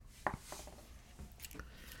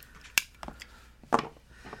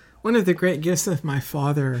One of the great gifts of my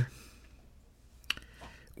father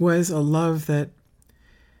was a love that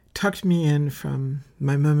tucked me in from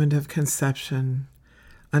my moment of conception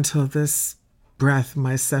until this breath,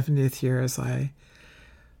 my 70th year, as I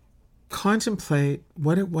contemplate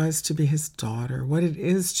what it was to be his daughter, what it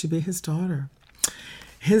is to be his daughter.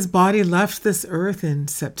 His body left this earth in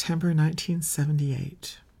September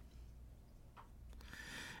 1978.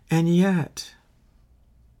 And yet,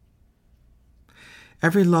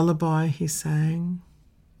 every lullaby he sang,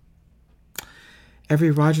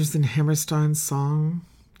 every Rodgers and Hammerstein song,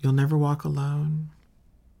 You'll Never Walk Alone,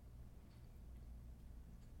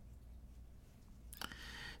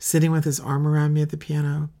 sitting with his arm around me at the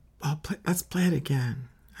piano, let's play it again.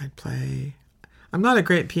 I'd play. I'm not a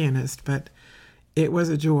great pianist, but it was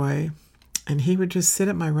a joy. And he would just sit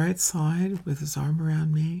at my right side with his arm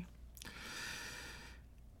around me,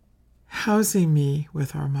 housing me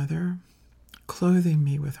with our mother, clothing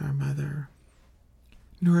me with our mother,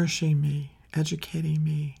 nourishing me, educating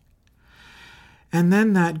me. And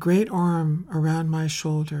then that great arm around my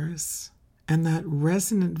shoulders and that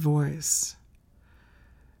resonant voice,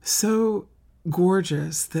 so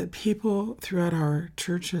gorgeous that people throughout our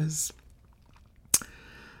churches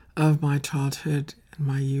of my childhood and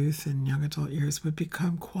my youth and young adult years would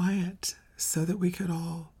become quiet so that we could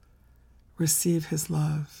all receive his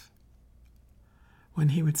love when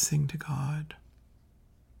he would sing to God.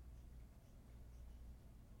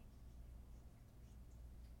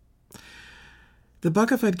 The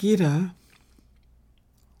Bhagavad Gita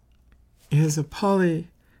is a Pali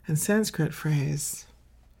and Sanskrit phrase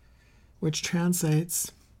which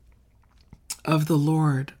translates, of the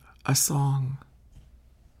Lord, a song.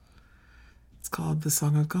 It's called the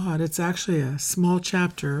Song of God. It's actually a small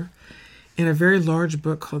chapter in a very large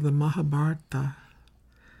book called the Mahabharata,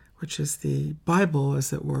 which is the Bible,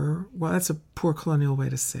 as it were. Well, that's a poor colonial way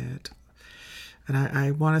to say it. And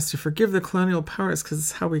I want us to forgive the colonial powers because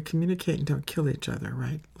it's how we communicate and don't kill each other,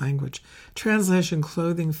 right? Language, translation,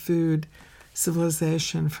 clothing, food,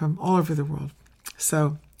 civilization from all over the world.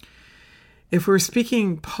 So if we're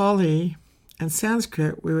speaking Pali and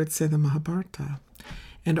Sanskrit, we would say the Mahabharata.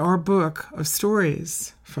 And our book of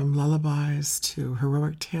stories, from lullabies to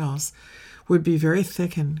heroic tales, would be very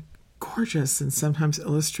thick and gorgeous and sometimes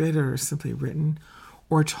illustrated or simply written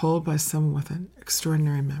or told by someone with an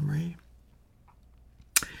extraordinary memory.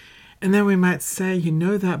 And then we might say,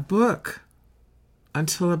 that book,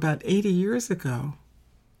 until about 80 years ago,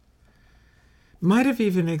 might have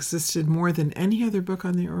even existed more than any other book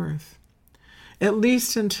on the earth. At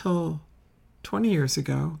least until 20 years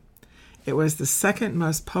ago, it was the second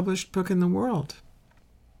most published book in the world.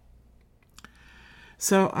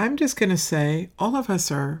 So I'm just going to say all of us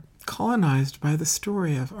are colonized by the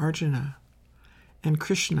story of Arjuna and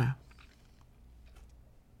Krishna.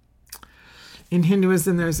 In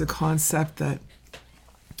Hinduism, there's a concept that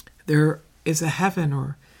there is a heaven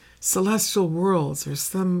or celestial worlds or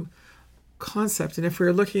some concept. And if we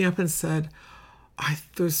were looking up and said,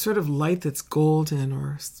 there's sort of light that's golden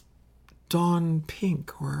or dawn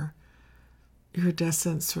pink or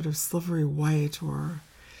iridescent sort of silvery white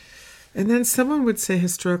and then someone would say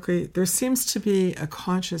historically, there seems to be a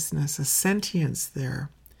consciousness, a sentience there,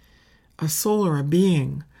 a soul or a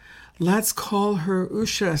being. Let's call her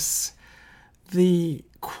Ushas, the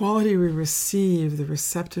quality we receive, the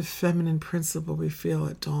receptive feminine principle we feel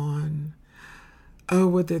at dawn. Oh,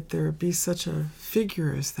 would that there be such a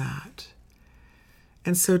figure as that?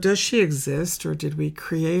 And so does she exist, or did we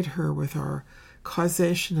create her with our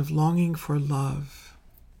causation of longing for love?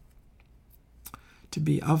 To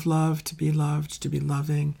be of love, to be loved, to be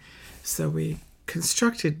loving. So we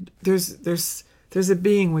constructed, there's a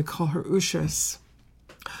being, we call her Ushas.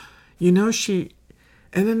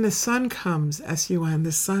 And then the sun comes, S-U-N,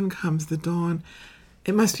 the sun comes, the dawn.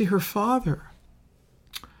 It must be her father.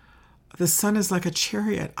 The sun is like a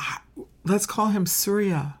chariot. Let's call him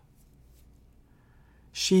Surya.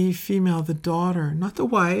 She, female, the daughter, not the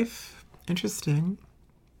wife. Interesting.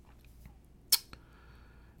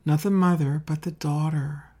 Not the mother, but the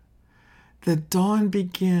daughter. The dawn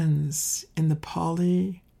begins in the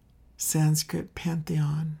Pali Sanskrit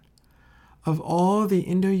pantheon of all the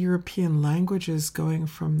Indo-European languages going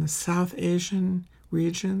from the South Asian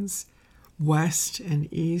regions, west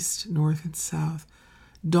and east, north and south.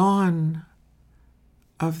 Dawn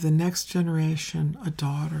of the next generation, a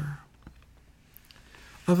daughter.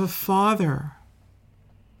 Of a father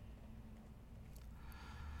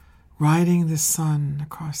riding the sun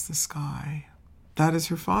across the sky. That is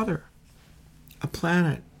her father. A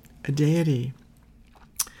planet, a deity.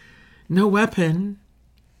 No weapon,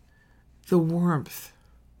 the warmth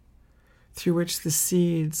through which the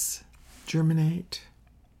seeds germinate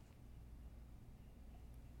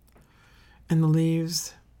and the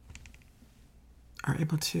leaves are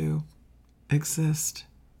able to exist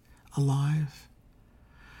alive.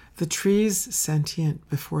 The trees sentient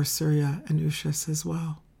before Surya and Ushas as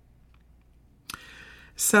well.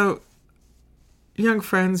 So, young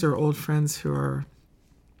friends or old friends who are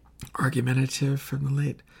argumentative from the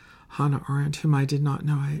late Hannah Arendt, whom I did not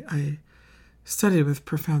know, I studied with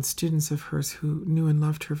profound students of hers who knew and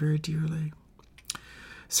loved her very dearly.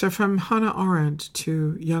 So from Hannah Arendt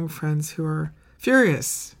to young friends who are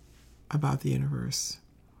furious about the universe.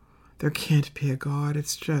 There can't be a God.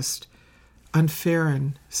 It's just unfair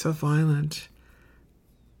and so violent.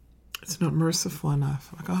 It's not merciful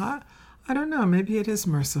enough. I go, I don't know. Maybe it is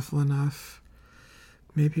merciful enough.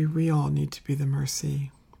 Maybe we all need to be the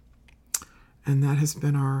mercy. And that has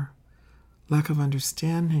been our lack of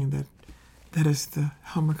understanding that is the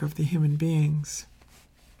hallmark of the human beings.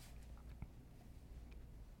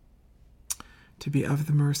 To be of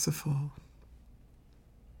the merciful.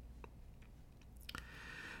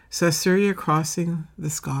 So Surya crossing the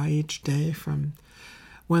sky each day from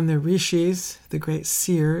when the rishis, the great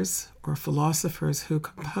seers or philosophers who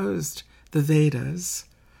composed the Vedas,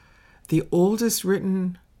 the oldest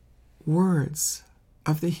written words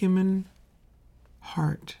of the human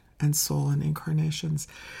heart and soul and incarnations,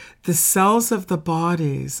 the cells of the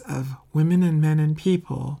bodies of women and men and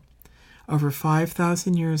people over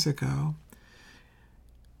 5,000 years ago,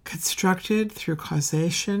 constructed through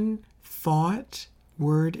causation, thought,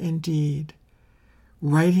 word, and deed,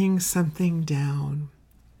 writing something down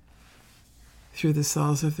through the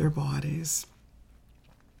cells of their bodies,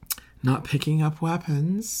 not picking up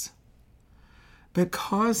weapons, but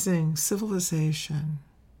causing civilization.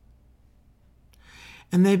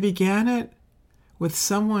 And they began it with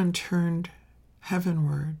someone turned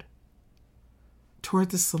heavenward, toward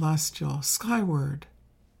the celestial, skyward,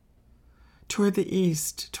 toward the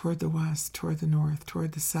east, toward the west, toward the north,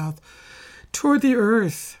 toward the south, toward the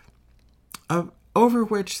earth, over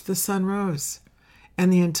which the sun rose,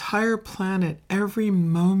 and the entire planet, every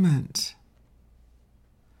moment,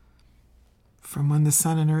 from when the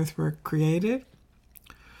sun and earth were created,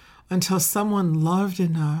 until someone loved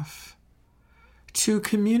enough to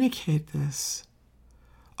communicate this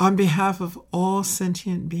on behalf of all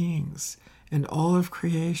sentient beings and all of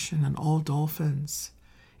creation and all dolphins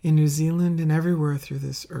in New Zealand and everywhere through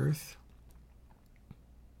this earth,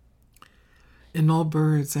 and all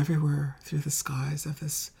birds everywhere through the skies of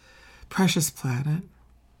this precious planet,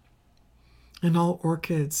 and all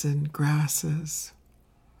orchids and grasses,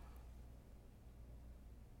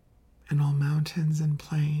 and all mountains and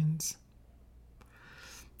plains,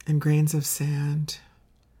 and grains of sand,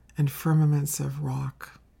 and firmaments of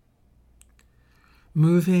rock,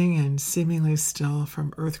 moving and seemingly still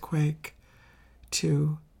from earthquake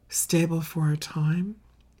to stable for a time.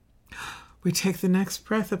 We take the next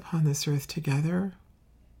breath upon this earth together,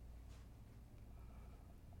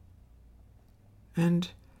 and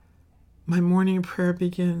my morning prayer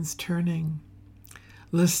begins turning,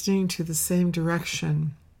 listening to the same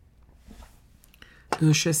direction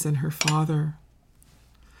Ushas and her father,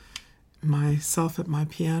 myself at my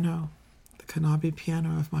piano, the Kanabi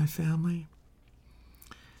piano of my family,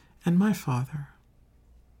 and my father,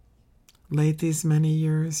 late these many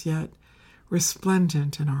years, yet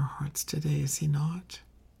resplendent in our hearts today, is he not?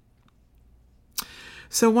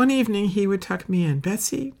 So one evening he would tuck me in.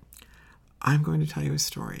 Betsy, I'm going to tell you a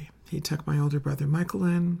story. He tucked my older brother Michael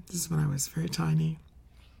in. This is when I was very tiny,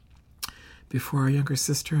 before our younger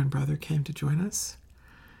sister and brother came to join us.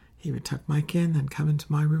 He would tuck Mike in, then come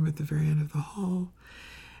into my room at the very end of the hall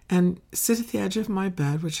and sit at the edge of my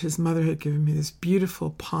bed, which his mother had given me, this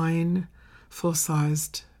beautiful pine,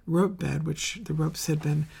 full-sized rope bed, which the ropes had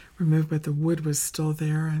been removed, but the wood was still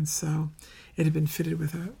there, and so it had been fitted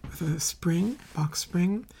with a spring, box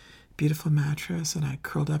spring, beautiful mattress, and I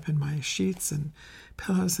curled up in my sheets and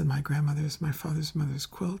pillows and my father's mother's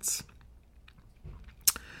quilts.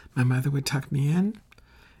 My mother would tuck me in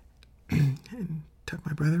and tuck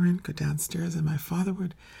my brother in, go downstairs, and my father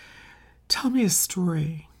would tell me a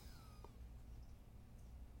story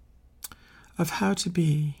of how to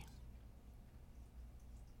be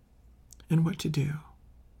and what to do,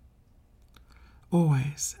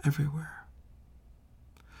 always, everywhere.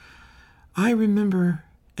 I remember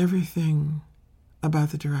everything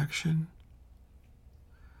about the direction,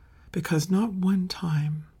 because not one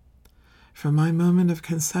time, from my moment of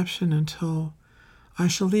conception until I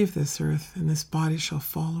shall leave this earth and this body shall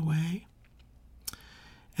fall away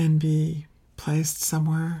and be placed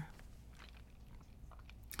somewhere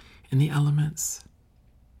in the elements,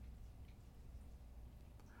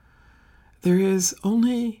 there is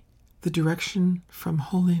only the direction from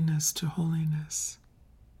holiness to holiness,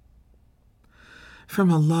 from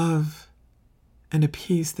a love and a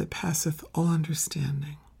peace that passeth all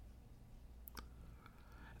understanding,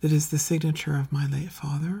 that is the signature of my late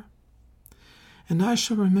father, and I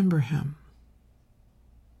shall remember him,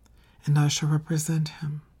 and I shall represent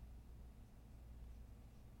him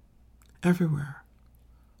everywhere,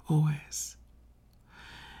 always.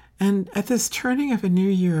 And at this turning of a new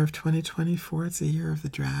year of 2024, it's a year of the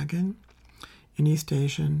dragon in East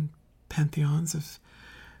Asian pantheons of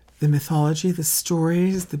the mythology, the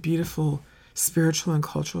stories, the beautiful spiritual and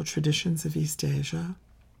cultural traditions of East Asia.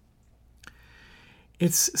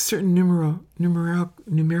 It's certain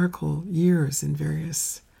numerical years in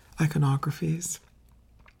various iconographies.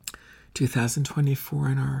 2024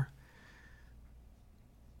 in our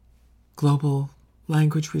global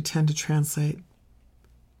language we tend to translate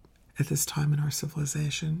at this time in our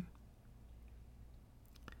civilization.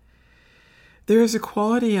 There is a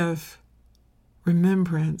quality of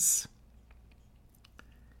remembrance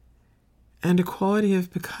and a quality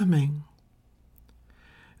of becoming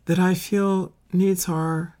that I feel needs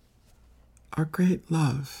our great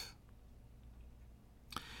love.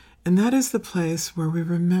 And that is the place where we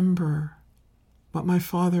remember what my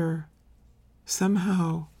father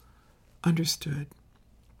somehow understood,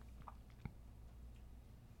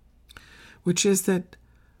 which is that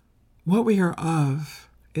what we are of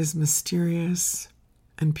is mysterious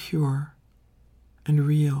and pure and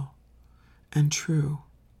real and true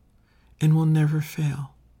and will never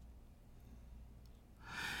fail.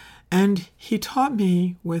 And he taught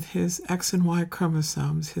me with his X and Y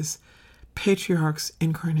chromosomes, his patriarch's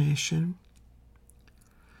incarnation,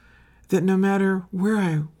 that no matter where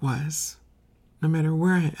I was, no matter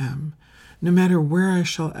where I am, no matter where I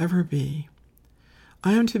shall ever be,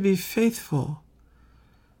 I am to be faithful,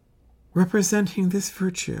 representing this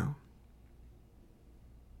virtue.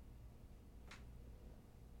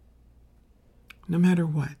 No matter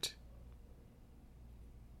what.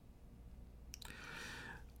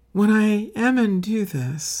 When I am and do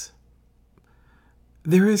this,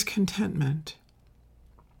 there is contentment.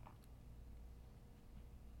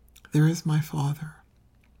 There is my Father.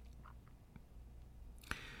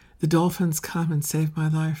 The dolphins come and save my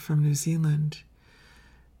life from New Zealand,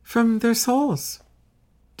 from their souls.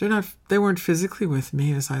 They weren't physically with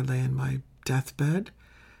me as I lay in my deathbed.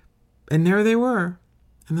 And there they were.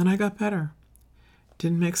 And then I got better.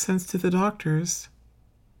 Didn't make sense to the doctors.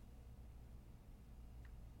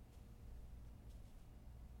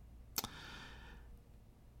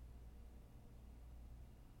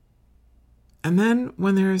 And then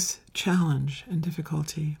when there's challenge and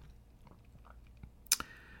difficulty,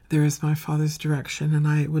 there is my Father's direction, and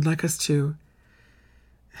I would like us to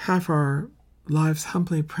have our lives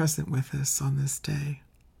humbly present with us on this day.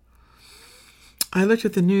 I looked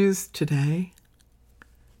at the news today,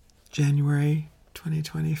 January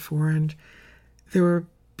 2024, and there were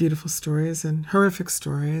beautiful stories and horrific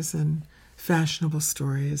stories and fashionable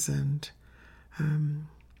stories and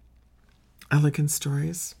elegant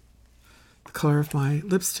stories. The color of my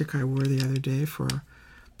lipstick I wore the other day for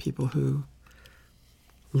people who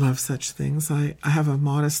love such things. I have a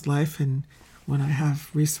modest life, and when I have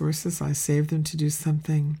resources, I save them to do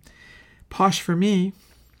something posh for me.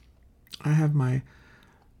 I have my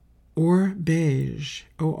Or Beige,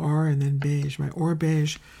 O-R and then beige, my Or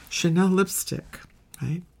Beige Chanel lipstick,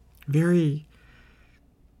 right? Very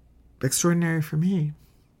extraordinary for me,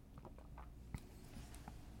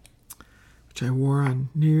 which I wore on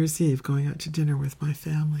New Year's Eve going out to dinner with my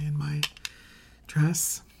family in my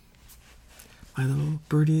dress, my little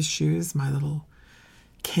birdie's shoes, my little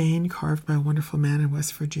cane carved by a wonderful man in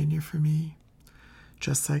West Virginia for me,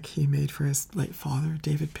 just like he made for his late father.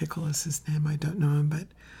 David Pickle is his name. I don't know him, but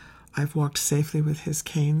I've walked safely with his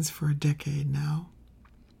canes for a decade now.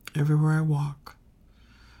 Everywhere I walk.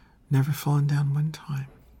 Never fallen down one time.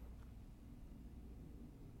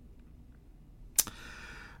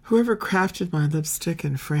 Whoever crafted my lipstick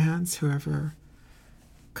in France, whoever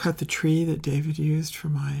cut the tree that David used for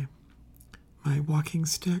my walking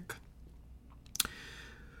stick,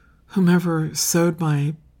 whomever sewed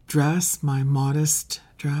my dress, my modest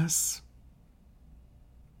dress,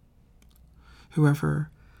 whoever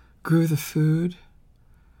grew the food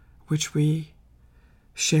which we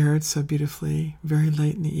shared so beautifully very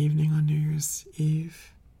late in the evening on New Year's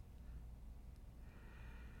Eve.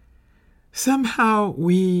 Somehow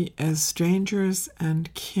we, as strangers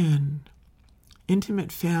and kin,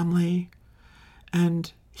 intimate family,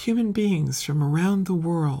 and human beings from around the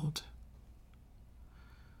world.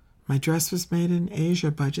 My dress was made in Asia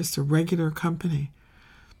by just a regular company.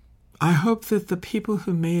 I hope that the people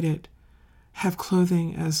who made it have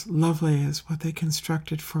clothing as lovely as what they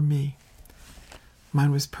constructed for me.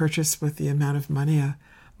 Mine was purchased with the amount of money a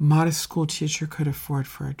modest school teacher could afford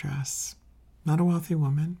for a dress, not a wealthy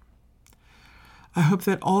woman. I hope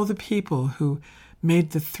that all the people who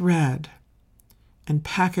made the thread and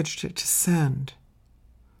packaged it to send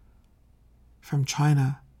from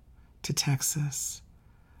China to Texas,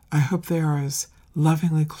 I hope they are as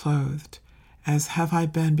lovingly clothed as have I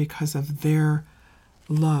been because of their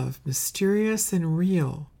love, mysterious and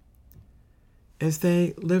real, as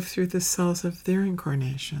they live through the cells of their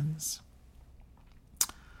incarnations,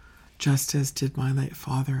 just as did my late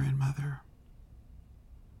father and mother.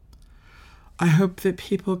 I hope that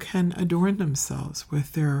people can adorn themselves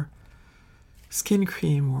with their skin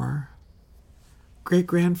cream or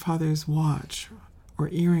great-grandfather's watch or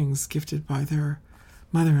earrings gifted by their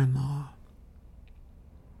mother-in-law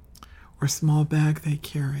or small bag they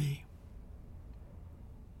carry,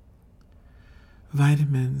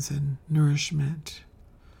 vitamins and nourishment,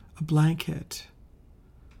 a blanket,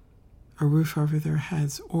 a roof over their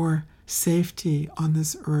heads, or safety on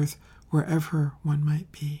this earth wherever one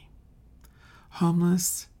might be.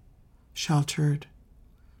 Homeless, sheltered,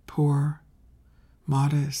 poor,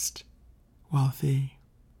 modest, wealthy.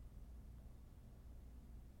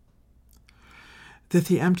 That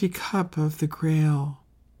the empty cup of the Grail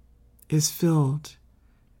is filled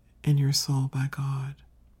in your soul by God,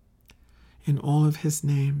 in all of his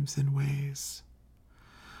names and ways,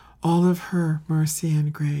 all of her mercy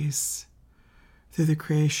and grace through the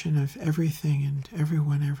creation of everything and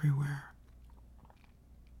everyone everywhere.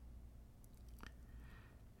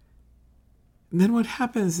 And then what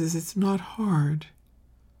happens is it's not hard.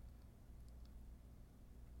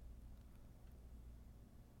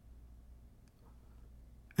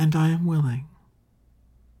 And I am willing.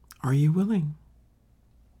 Are you willing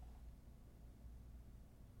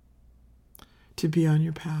to be on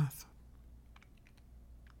your path?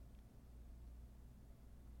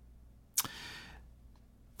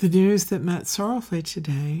 The news that met sorrowfully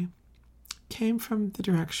today came from the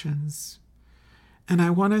directions. And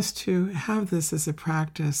I want us to have this as a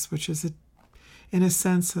practice, which is, in a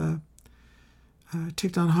sense, Thich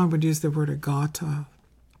Nhat Hanh would use the word agata.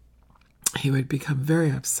 He would become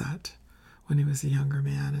very upset when he was a younger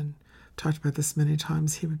man, and talked about this many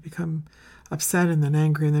times. He would become upset and then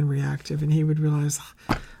angry and then reactive, and he would realize,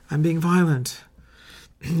 I'm being violent.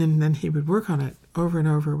 And then he would work on it over and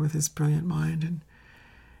over with his brilliant mind. And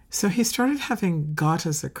so he started having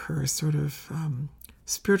gathas occur, sort of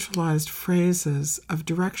spiritualized phrases of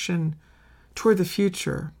direction toward the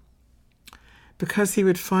future, because he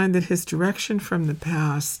would find that his direction from the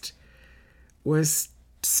past was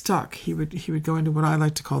stuck. He would go into what I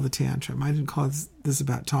like to call the tantrum. I didn't call this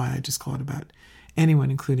about Thay, I just call it about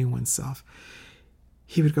anyone, including oneself.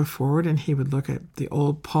 He would go forward and he would look at the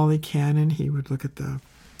old Pali Canon. He would look at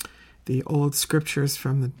the old scriptures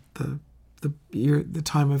from the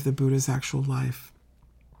time of the Buddha's actual life.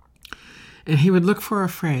 And he would look for a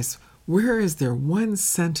phrase. Where is there one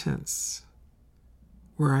sentence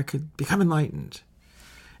where I could become enlightened?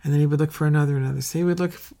 And then he would look for another. So he would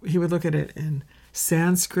look at it in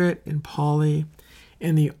Sanskrit, in Pali,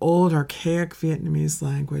 in the old archaic Vietnamese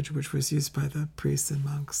language, which was used by the priests and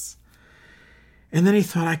monks. And then he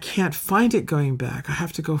thought, I can't find it going back. I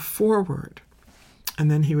have to go forward. And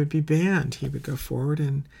then he would be banned. He would go forward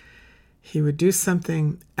and he would do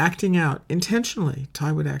something, acting out intentionally.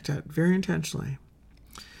 Thay would act out very intentionally.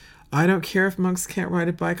 I don't care if monks can't ride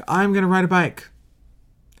a bike. I'm going to ride a bike.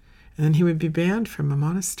 And then he would be banned from a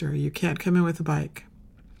monastery. You can't come in with a bike.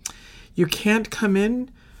 You can't come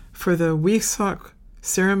in for the Wesak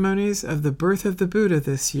ceremonies of the birth of the Buddha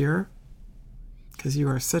this year because you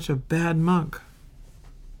are such a bad monk.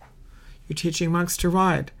 You're teaching monks to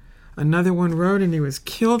ride. Another one rode and he was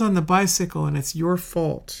killed on the bicycle, and it's your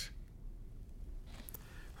fault.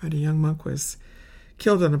 Right, a young monk was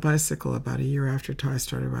killed on a bicycle about a year after Thay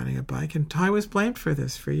started riding a bike, and Thay was blamed for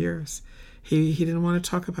this for years. He didn't want to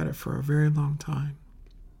talk about it for a very long time.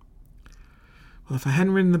 Well, if I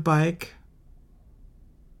hadn't ridden the bike,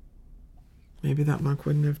 maybe that monk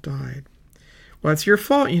wouldn't have died. Well, it's your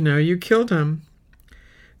fault, you killed him.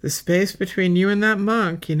 The space between you and that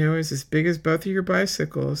monk, is as big as both of your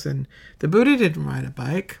bicycles, and the Buddha didn't ride a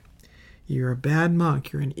bike. You're a bad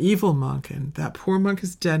monk. You're an evil monk, and that poor monk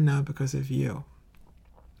is dead now because of you.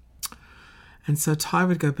 And so Thay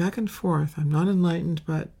would go back and forth. I'm not enlightened,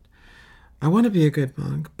 but I want to be a good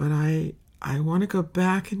monk, but I want to go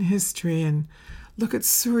back in history and look at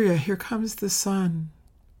Surya. Here comes the sun.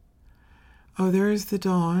 Oh, there is the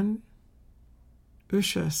dawn.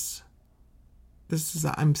 Ushas.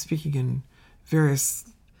 I'm speaking in various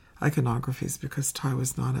iconographies because Tai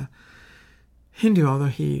was not a Hindu, although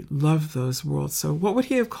he loved those worlds. So what would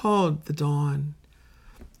he have called the dawn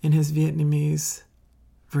in his Vietnamese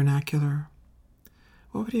vernacular?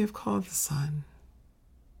 What would he have called the sun?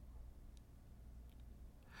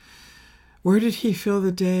 Where did he feel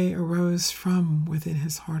the day arose from within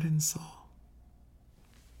his heart and soul?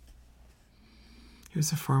 He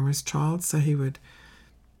was a farmer's child, so he would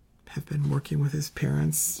have been working with his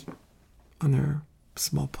parents on their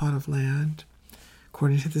small plot of land,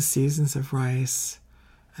 according to the seasons of rice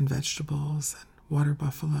and vegetables and water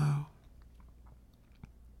buffalo.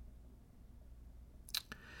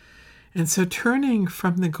 And so turning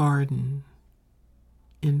from the garden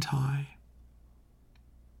in Tai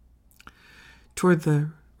toward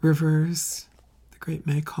the rivers, the Great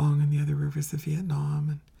Mekong and the other rivers of Vietnam,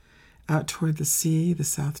 and out toward the sea, the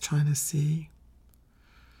South China Sea,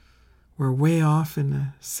 where way off in the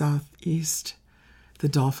southeast, the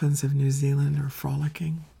dolphins of New Zealand are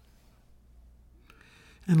frolicking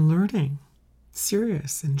and learning,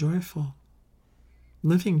 serious and joyful,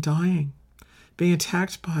 living, dying, being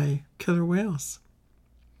attacked by killer whales,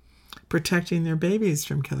 protecting their babies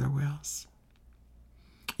from killer whales,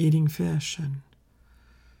 eating fish and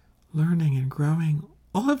learning and growing.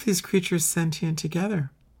 All of these creatures sentient together.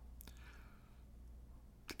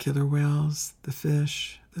 The killer whales, the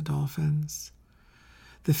fish, the dolphins,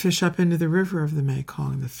 the fish up into the river of the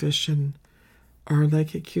Mekong, the fish in our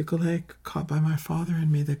lake at Kuka Lake, caught by my father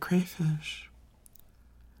and me, the crayfish.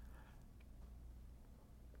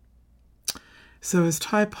 So as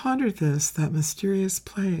Tai pondered this, that mysterious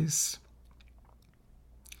place,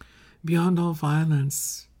 beyond all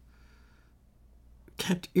violence,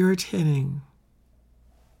 kept irritating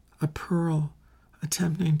a pearl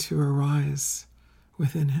attempting to arise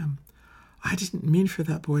within him. I didn't mean for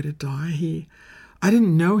that boy to die. I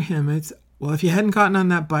didn't know him. Well, if you hadn't gotten on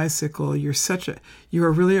that bicycle, you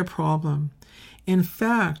are really a problem. In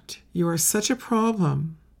fact, you are such a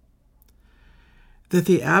problem that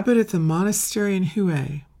the abbot at the monastery in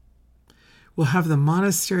Hue will have the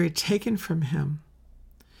monastery taken from him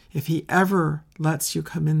if he ever lets you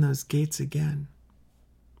come in those gates again.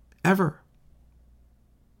 Ever.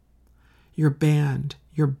 You're banned.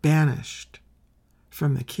 You're banished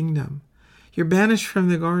from the kingdom. You're banished from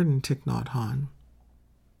the garden, Thich Nhat Hanh.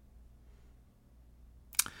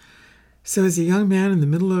 So as a young man in the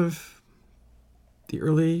middle of the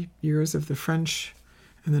early years of the French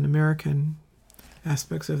and then American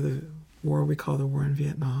aspects of the war we call the war in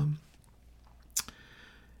Vietnam,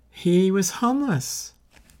 he was homeless.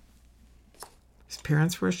 His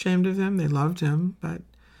parents were ashamed of him. They loved him, but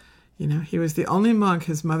he was the only monk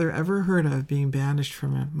his mother ever heard of being banished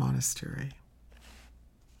from a monastery.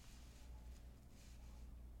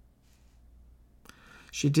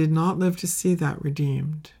 She did not live to see that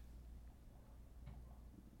redeemed.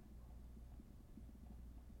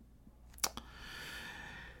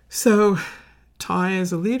 So Tai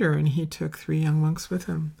is a leader, and he took 3 young monks with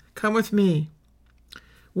him. Come with me.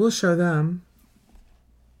 We'll show them.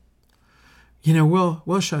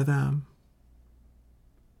 We'll show them.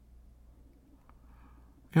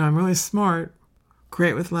 I'm really smart,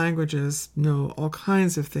 great with languages, know all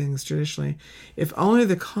kinds of things traditionally. If only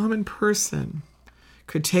the common person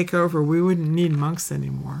could take over, we wouldn't need monks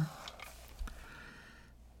anymore.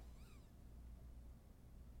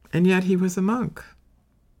 And yet he was a monk.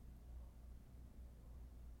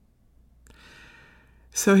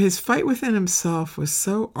 So his fight within himself was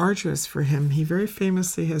so arduous for him. He very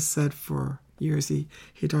famously has said for years, he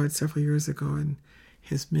died several years ago in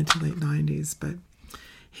his mid to late 90s, but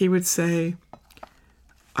he would say,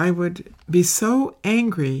 I would be so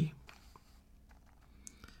angry.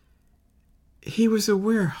 He was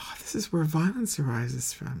aware, this is where violence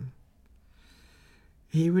arises from.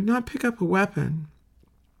 He would not pick up a weapon,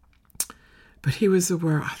 but he was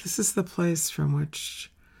aware, this is the place from which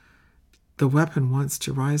the weapon wants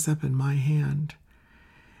to rise up in my hand.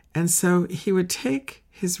 And so he would take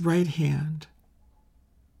his right hand,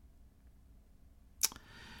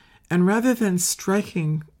 and rather than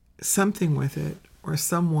striking something with it or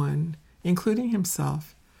someone, including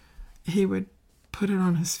himself, he would put it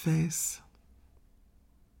on his face.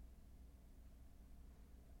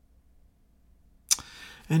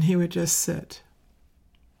 And he would just sit.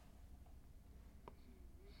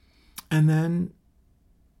 And then,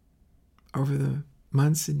 over the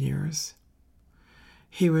months and years,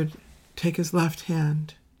 he would take his left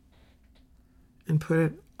hand and put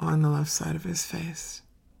it on the left side of his face.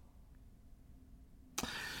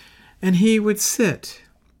 And he would sit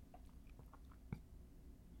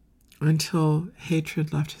until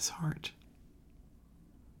hatred left his heart.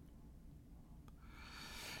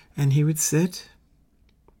 And he would sit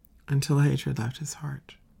until hatred left his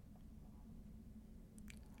heart.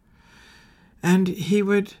 And he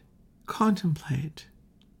would contemplate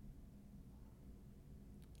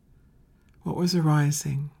what was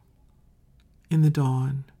arising in the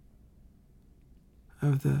dawn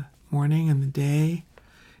of the morning and the day,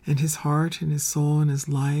 and his heart and his soul and his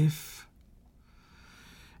life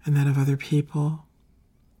and that of other people.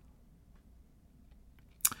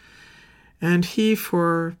 And he,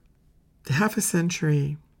 for half a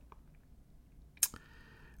century,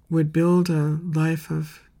 would build a life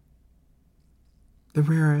of the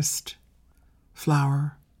rarest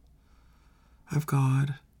flower of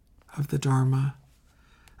God, of the Dharma,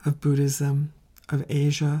 of Buddhism, of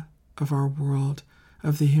Asia, of our world,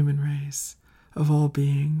 of the human race, of all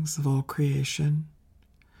beings, of all creation.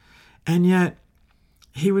 And yet,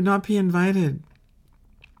 he would not be invited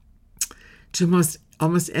to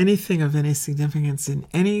almost anything of any significance in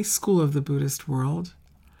any school of the Buddhist world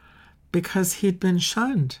because he'd been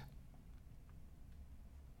shunned.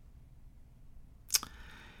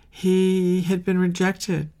 He had been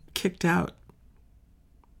rejected, kicked out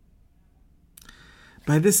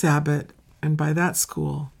by this abbot and by that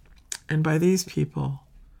school and by these people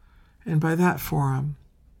and by that forum.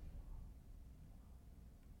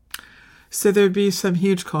 So there'd be some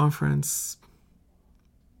huge conference,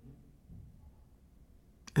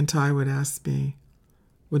 and Ty would ask me,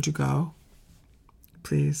 would you go,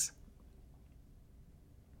 please?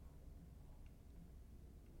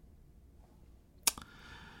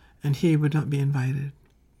 And he would not be invited.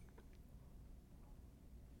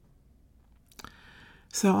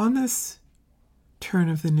 So on this turn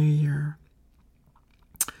of the new year,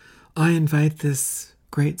 I invite this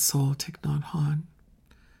great soul, Thich Nhat Hanh,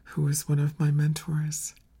 who was one of my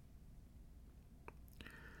mentors,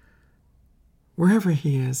 wherever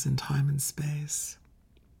he is in time and space,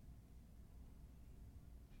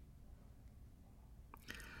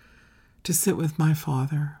 to sit with my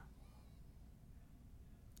father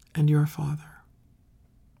and your father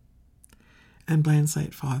and Blaine's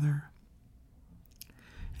late father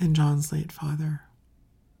and John's late father.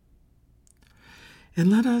 And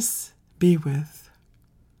let us be with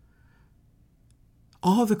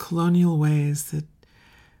all the colonial ways that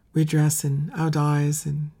we dress in ao dais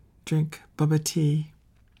and drink boba tea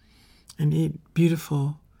and eat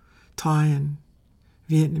beautiful Thai and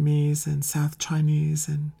Vietnamese and South Chinese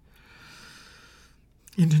and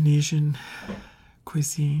Indonesian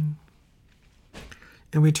cuisine.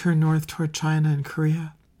 And we turn north toward China and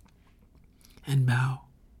Korea and bow.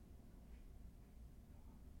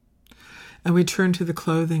 And we turn to the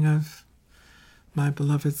clothing of my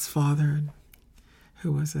beloved's father,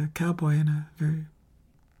 who was a cowboy and a very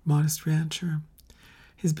modest rancher.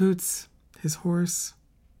 His boots, his horse,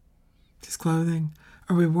 his clothing.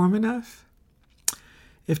 Are we warm enough?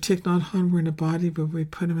 If Thich Nhat Hanh were in a body, would we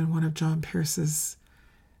put him in one of John Pierce's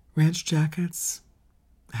ranch jackets,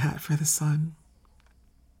 a hat for the sun,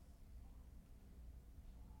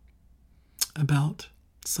 a belt,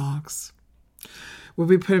 socks? Would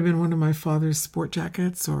we put him in one of my father's sport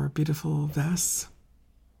jackets or beautiful vests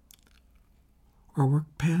or work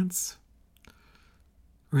pants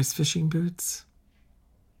or his fishing boots?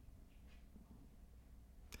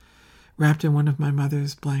 Wrapped in one of my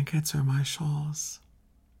mother's blankets or my shawls?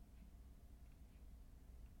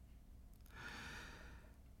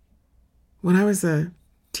 When I was a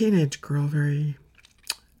teenage girl, very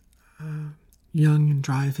young and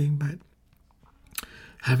driving, but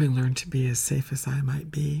having learned to be as safe as I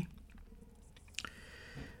might be,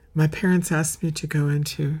 my parents asked me to go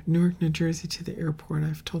into Newark, New Jersey to the airport.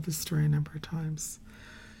 I've told this story a number of times,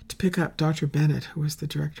 to pick up Dr. Bennett, who was the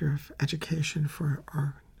director of education for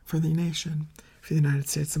the nation, for the United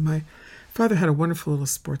States. And my father had a wonderful little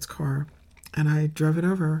sports car, and I drove it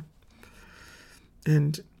over.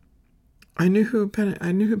 And I knew who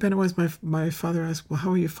Bennett was. My father asked, well, how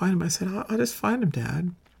will you find him? I said, I'll just find him,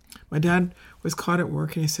 Dad. My dad was caught at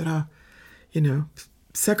work, and he said,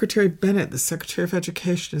 Secretary Bennett, the Secretary of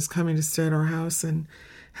Education, is coming to stay at our house and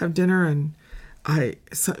have dinner. And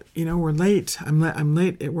we're late. I'm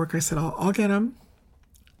late at work. I said, I'll get him.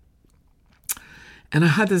 And I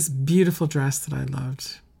had this beautiful dress that I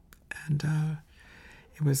loved. And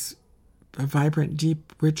it was a vibrant,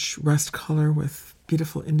 deep, rich rust color with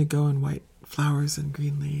beautiful indigo and white flowers and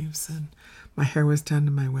green leaves. And my hair was down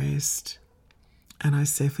to my waist. And I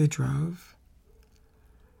safely drove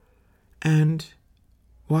and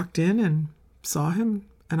walked in and saw him,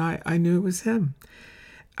 and I knew it was him.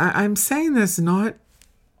 I'm saying this not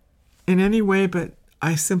in any way, but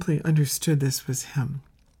I simply understood this was him.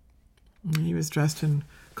 He was dressed in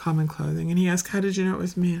common clothing. And he asked, how did you know it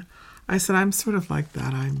was me? I said, I'm sort of like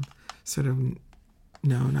that. I'm sort of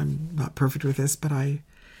known. I'm not perfect with this, but I...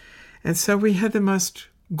 And so we had the most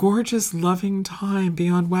gorgeous, loving time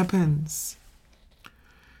beyond weapons.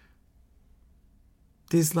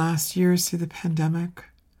 These last years through the pandemic,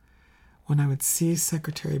 when I would see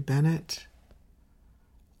Secretary Bennett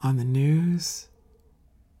on the news,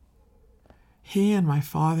 he and my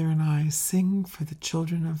father and I sing for the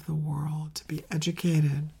children of the world to be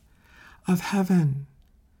educated of heaven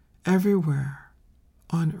everywhere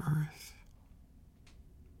on earth.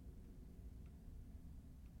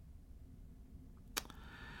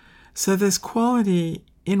 So this quality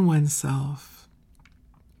in oneself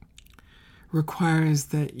requires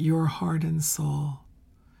that your heart and soul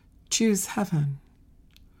choose heaven,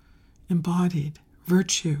 embodied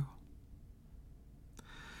virtue,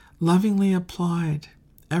 lovingly applied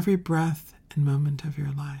every breath and moment of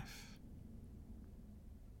your life.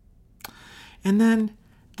 And then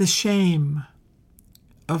the shame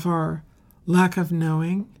of our lack of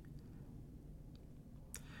knowing,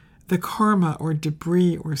 the karma or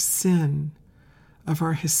debris or sin of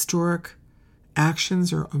our historic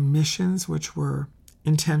actions or omissions which were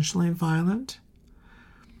intentionally violent,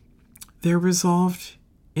 they're resolved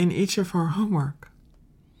in each of our homework.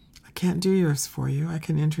 I can't do yours for you. I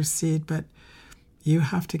can intercede, but you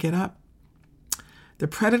have to get up. The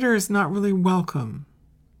predator is not really welcome.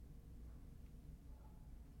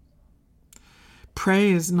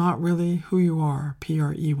 Prey is not really who you are,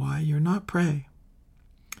 P-R-E-Y. You're not prey.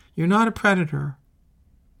 You're not a predator.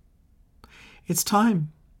 It's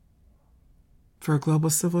time for a global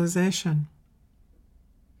civilization.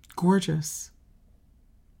 Gorgeous.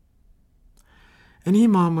 An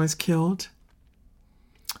imam was killed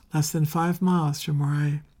less than 5 miles from where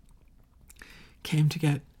I came to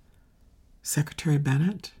get Secretary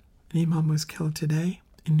Bennett. An imam was killed today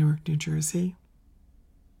in Newark, New Jersey.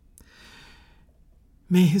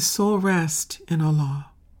 May his soul rest in Allah.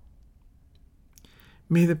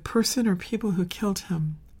 May the person or people who killed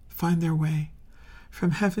him find their way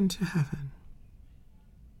from heaven to heaven.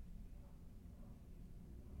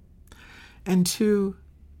 And to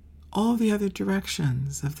all the other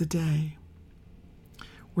directions of the day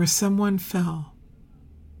where someone fell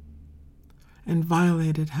and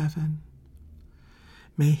violated heaven,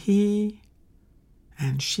 may he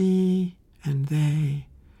and she and they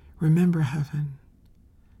remember heaven,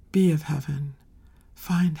 be of heaven,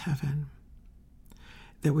 find heaven,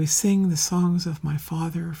 that we sing the songs of my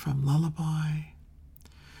father from lullaby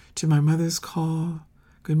to my mother's call,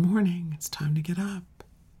 good morning, it's time to get up.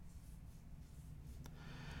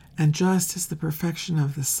 And just as the perfection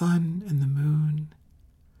of the sun and the moon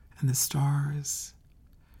and the stars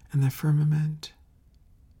and the firmament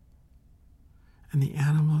and the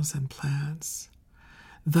animals and plants,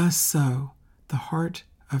 thus so the heart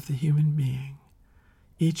of the human being,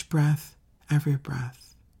 each breath, every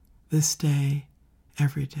breath, this day,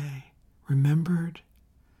 every day, remembered,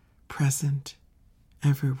 present,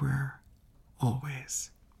 everywhere,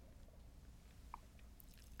 always.